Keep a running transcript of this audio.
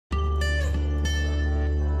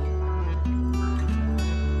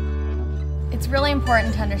really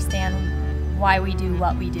important to understand why we do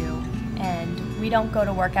what we do, and we don't go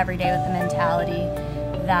to work every day with the mentality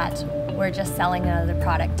that we're just selling another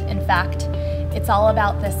product. In fact, it's all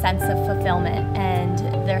about the sense of fulfillment, and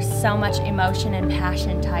there's so much emotion and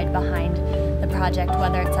passion tied behind the project,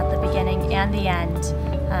 whether it's at the beginning and the end,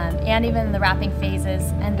 and even in the wrapping phases,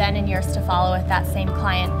 and then in years to follow with that same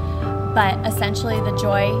client. But essentially the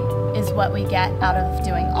joy is what we get out of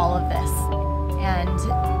doing all of this.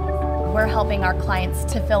 And we're helping our clients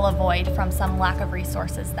to fill a void from some lack of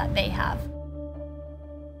resources that they have.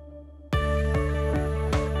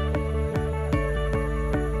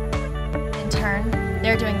 In turn,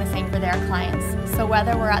 they're doing the same for their clients. So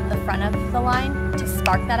whether we're at the front of the line to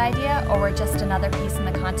spark that idea, or we're just another piece in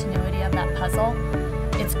the continuity of that puzzle,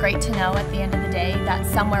 it's great to know at the end of the day that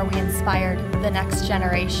somewhere we inspired the next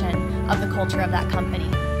generation of the culture of that company.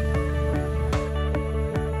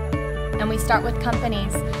 And we start with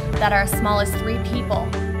companies that are as small as 3 people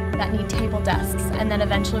that need table desks, and then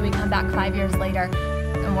eventually we come back 5 years later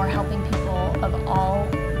and we're helping people of all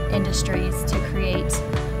industries to create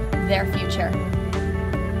their future.